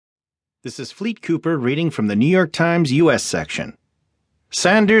This is Fleet Cooper reading from the New York Times U.S. section.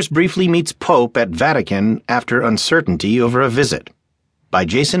 Sanders briefly meets Pope at Vatican after uncertainty over a visit. By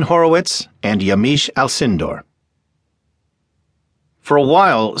Jason Horowitz and Yamiche Alcindor. For a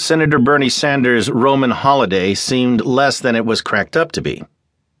while, Senator Bernie Sanders' Roman holiday seemed less than it was cracked up to be.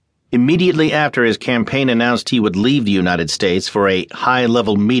 Immediately after his campaign announced he would leave the United States for a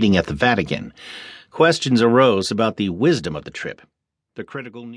high-level meeting at the Vatican, questions arose about the wisdom of the trip. The critical